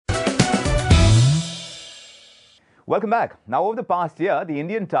Welcome back. Now, over the past year, the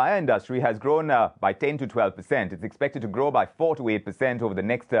Indian tyre industry has grown by 10 to 12%. It's expected to grow by 4 to 8% over the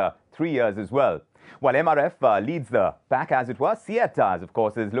next 3 years as well. While MRF leads the pack, as it were, CEAT Tyres, of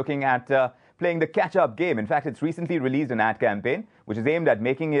course, is looking at playing the catch-up game. In fact, it's recently released an ad campaign which is aimed at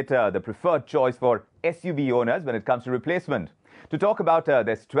making it the preferred choice for SUV owners when it comes to replacement. To talk about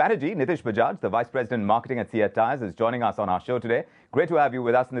their strategy, Nitish Bajaj, the Vice President Marketing at CEAT Tyres, is joining us on our show today. Great to have you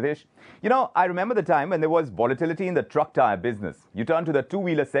with us, Nitish. You know, I remember the time when there was volatility in the truck tyre business. You turned to the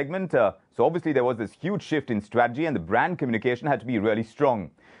two-wheeler segment, so obviously there was this huge shift in strategy and the brand communication had to be really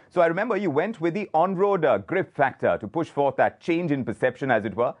strong. So I remember you went with the on-road grip factor to push forth that change in perception, as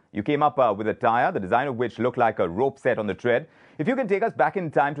it were. You came up with a tyre, the design of which looked like a rope set on the tread. If you can take us back in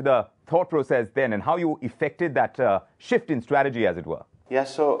time to the thought process then and how you effected that shift in strategy, as it were. Yeah,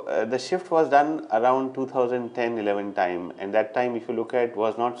 so the shift was done around 2010-11 time, and that time, if you look at,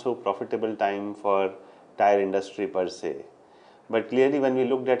 was not so profitable time for tyre industry per se. But clearly, when we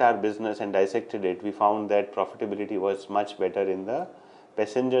looked at our business and dissected it, we found that profitability was much better in the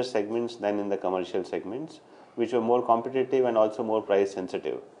passenger segments than in the commercial segments, which were more competitive and also more price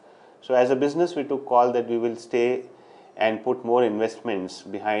sensitive. So as a business, we took call that we will stay and put more investments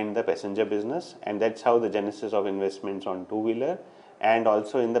behind the passenger business, and that's how the genesis of investments on two-wheeler and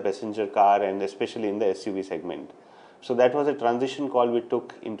also in the passenger car and especially in the SUV segment. So that was a transition call we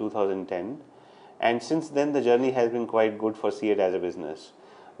took in 2010, and since then the journey has been quite good for CEAT as a business.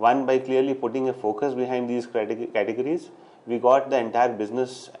 One, by clearly putting a focus behind these categories, we got the entire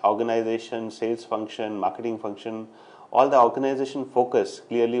business organization, sales function, marketing function, all the organization focus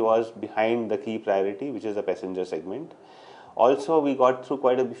clearly was behind the key priority, which is the passenger segment. Also, we got through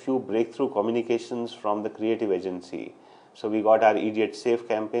quite a few breakthrough communications from the creative agency. So we got our Idiot Safe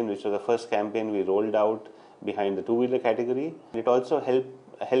campaign, which was the first campaign we rolled out behind the two-wheeler category. It also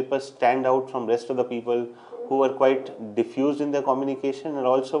helped us stand out from rest of the people who were quite diffused in their communication and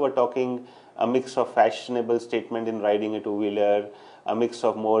also were talking a mix of fashionable statement in riding a two-wheeler, a mix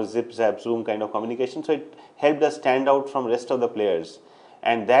of more zip, zap, zoom kind of communication. So it helped us stand out from rest of the players.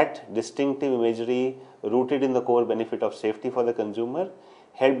 And that distinctive imagery rooted in the core benefit of safety for the consumer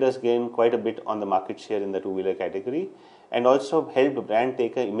helped us gain quite a bit on the market share in the two-wheeler category and also helped the brand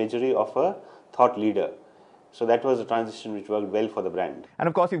take an imagery of a thought leader. So that was a transition which worked well for the brand. And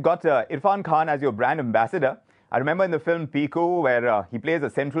of course, you've got Irfan Khan as your brand ambassador. I remember in the film Piku, where he plays a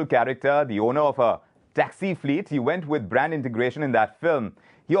central character, the owner of a taxi fleet. You went with brand integration in that film.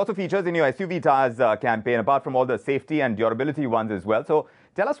 He also features in your SUV tyres campaign, apart from all the safety and durability ones as well. So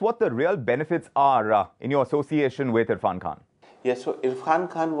tell us what the real benefits are in your association with Irfan Khan. Yes, so Irfan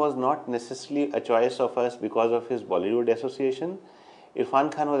Khan was not necessarily a choice of us because of his Bollywood association.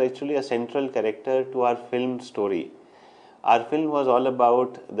 Irfan Khan was actually a central character to our film story. Our film was all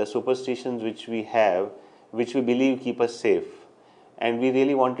about the superstitions which we have, which we believe keep us safe. And we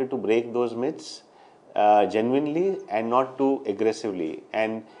really wanted to break those myths genuinely and not too aggressively.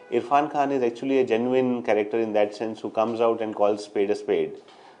 And Irfan Khan is actually a genuine character in that sense who comes out and calls spade a spade.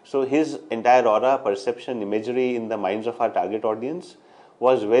 So his entire aura, perception, imagery in the minds of our target audience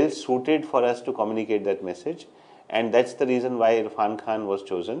was well suited for us to communicate that message. And that's the reason why Irfan Khan was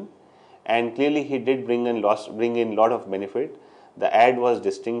chosen. And clearly he did bring in a lot of benefit. The ad was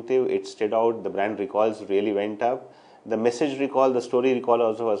distinctive, it stood out, the brand recalls really went up. The message recall, the story recall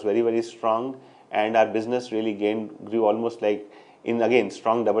also was very, very strong. And our business really grew almost like in, again,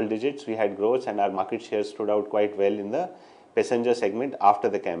 strong double digits. We had growth and our market share stood out quite well in the passenger segment after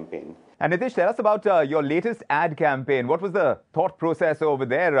the campaign. And Nitish, tell us about your latest ad campaign. What was the thought process over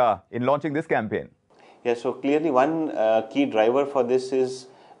there in launching this campaign? Yeah, so clearly one key driver for this is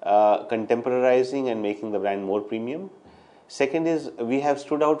contemporarizing and making the brand more premium. Second is we have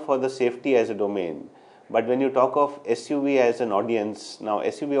stood out for the safety as a domain. But when you talk of SUV as an audience, now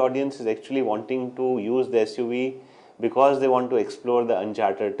SUV audience is actually wanting to use the SUV because they want to explore the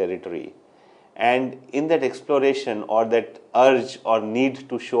uncharted territory. And in that exploration or that urge or need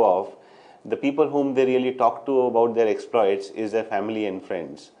to show off, the people whom they really talk to about their exploits is their family and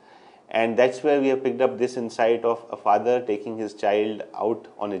friends. And that's where we have picked up this insight of a father taking his child out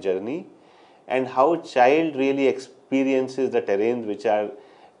on a journey and how child really experiences the terrains which are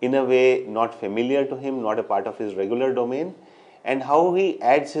in a way not familiar to him, not a part of his regular domain, and how he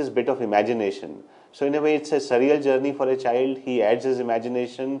adds his bit of imagination. So in a way it's a surreal journey for a child. He adds his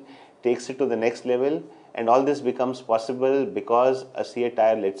imagination, takes it to the next level, and all this becomes possible because a CEAT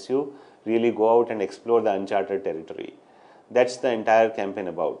tyre lets you really go out and explore the uncharted territory. That's the entire campaign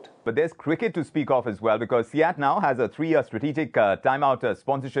about. But there's cricket to speak of as well, because CEAT now has a 3-year strategic timeout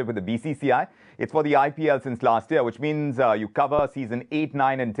sponsorship with the BCCI. It's for the IPL since last year, which means you cover season 8,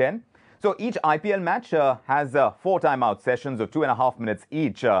 9 and 10. So each IPL match has 4 timeout sessions of 2.5 minutes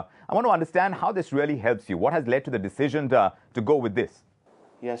each. I want to understand how this really helps you. What has led to the decision to go with this?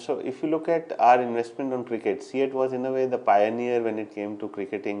 Yeah, so if you look at our investment on cricket, CEAT was in a way the pioneer when it came to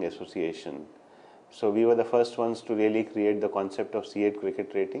cricketing association. So we were the first ones to really create the concept of CEAT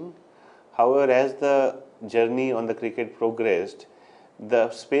cricket rating. However, as the journey on the cricket progressed, the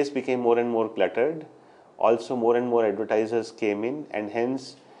space became more and more cluttered. Also, more and more advertisers came in, and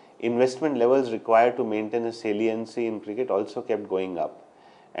hence investment levels required to maintain a saliency in cricket also kept going up.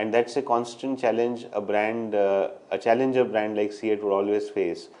 And that's a constant challenge a challenger brand like CEAT would always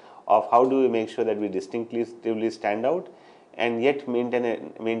face, of how do we make sure that we distinctively stand out and yet maintain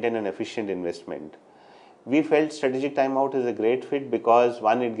an efficient investment. We felt strategic timeout is a great fit because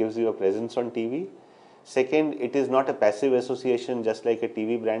one, it gives you a presence on TV. Second, it is not a passive association just like a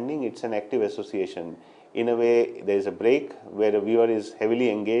TV branding, it's an active association. In a way, there is a break where a viewer is heavily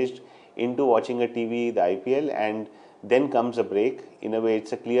engaged into watching a TV, the IPL, and then comes a break. In a way,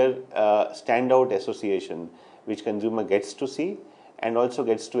 it's a clear standout association which consumer gets to see and also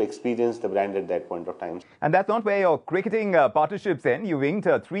gets to experience the brand at that point of time. And that's not where your cricketing partnerships end. You've inked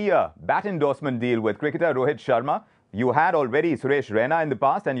a 3-year bat endorsement deal with cricketer Rohit Sharma. You had already Suresh Raina in the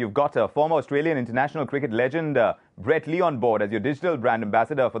past, and you've got former Australian international cricket legend Brett Lee on board as your digital brand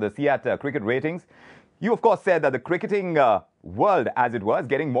ambassador for the CEAT cricket ratings. You, of course, said that the cricketing world, as it was,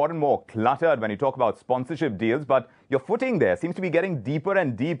 getting more and more cluttered when you talk about sponsorship deals, but your footing there seems to be getting deeper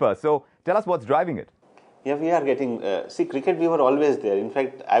and deeper. So tell us what's driving it. Yeah, we are getting, cricket, we were always there. In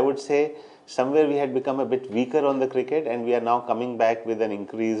fact, I would say somewhere we had become a bit weaker on the cricket, and we are now coming back with an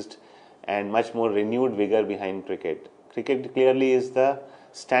increased and much more renewed vigor behind cricket. Cricket clearly is the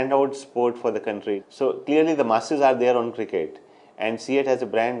standout sport for the country. So clearly the masses are there on cricket, and CEAT as a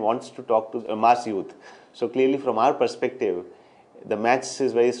brand wants to talk to mass youth. So clearly from our perspective, the match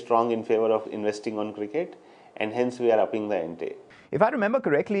is very strong in favor of investing on cricket, and hence we are upping the ante. If I remember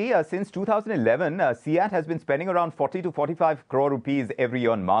correctly, since 2011, CEAT has been spending around 40 to 45 crore rupees every year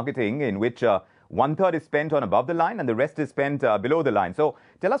on marketing, in which 1/3 is spent on above the line and the rest is spent below the line. So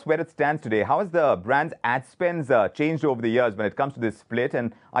tell us where it stands today. How has the brand's ad spends changed over the years when it comes to this split?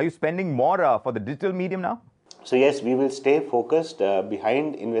 And are you spending more for the digital medium now? So yes, we will stay focused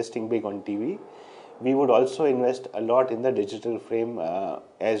behind investing big on TV. We would also invest a lot in the digital frame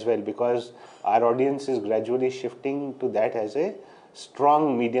as well, because our audience is gradually shifting to that as a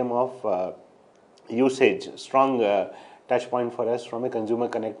strong medium of usage, strong touch point for us from a consumer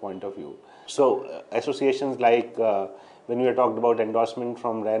connect point of view. So associations like when we are talked about endorsement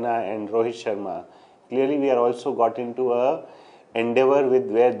from Raina and Rohit Sharma, clearly we are also got into a endeavor with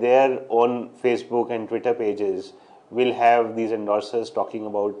where their own Facebook and Twitter pages will have these endorsers talking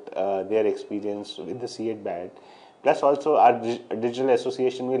about their experience with the CEAT bat. Plus also our digital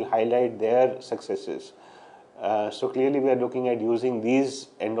association will highlight their successes. So clearly we are looking at using these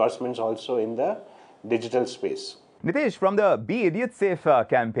endorsements also in the digital space. Nitish, from the Be Idiot Safe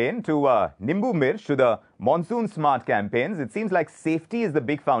campaign to Nimbu Mirch to the Monsoon Smart campaigns, it seems like safety is the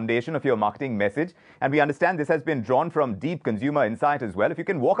big foundation of your marketing message. And we understand this has been drawn from deep consumer insight as well. If you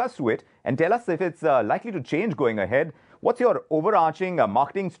can walk us through it and tell us if it's likely to change going ahead, what's your overarching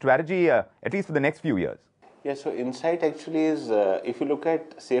marketing strategy, at least for the next few years? Yeah, so insight actually is, if you look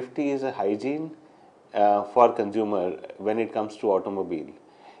at safety is a hygiene for consumer when it comes to automobile.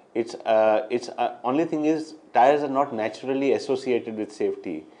 It's only thing is tires are not naturally associated with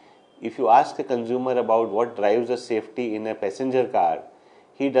safety. If you ask a consumer about what drives the safety in a passenger car,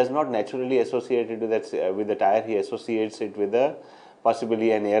 he does not naturally associate it with the tire. He associates it with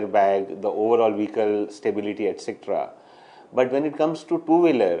possibly an airbag, the overall vehicle stability, etc. But when it comes to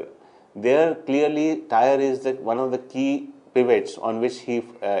two-wheeler, there clearly tire is one of the key pivots on which he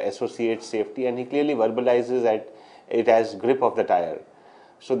associates safety, and he clearly verbalizes that it has grip of the tire.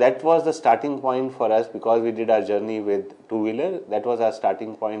 So that was the starting point for us, because we did our journey with two-wheeler. That was our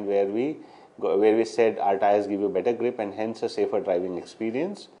starting point where we said our tires give you better grip and hence a safer driving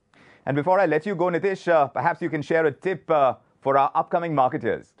experience. And before I let you go, Nitish, perhaps you can share a tip for our upcoming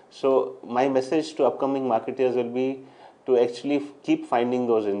marketers. So my message to upcoming marketers will be to actually keep finding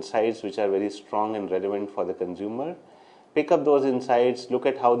those insights which are very strong and relevant for the consumer. Pick up those insights, look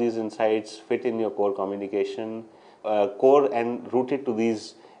at how these insights fit in your core communication, core and root it to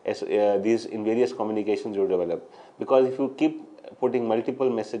these in various communications you develop. Because if you keep putting multiple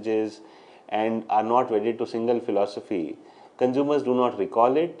messages and are not wedded to single philosophy, consumers do not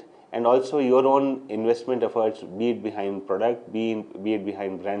recall it, and also your own investment efforts, be it behind product, be it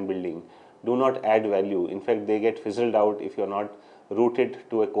behind brand building, do not add value. In fact, they get fizzled out if you're not rooted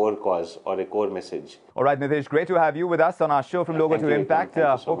to a core cause or a core message. All right, Nitish, great to have you with us on our show From Logo Thank to you, Impact. Thank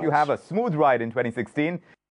you so Hope you much. have a smooth ride in 2016.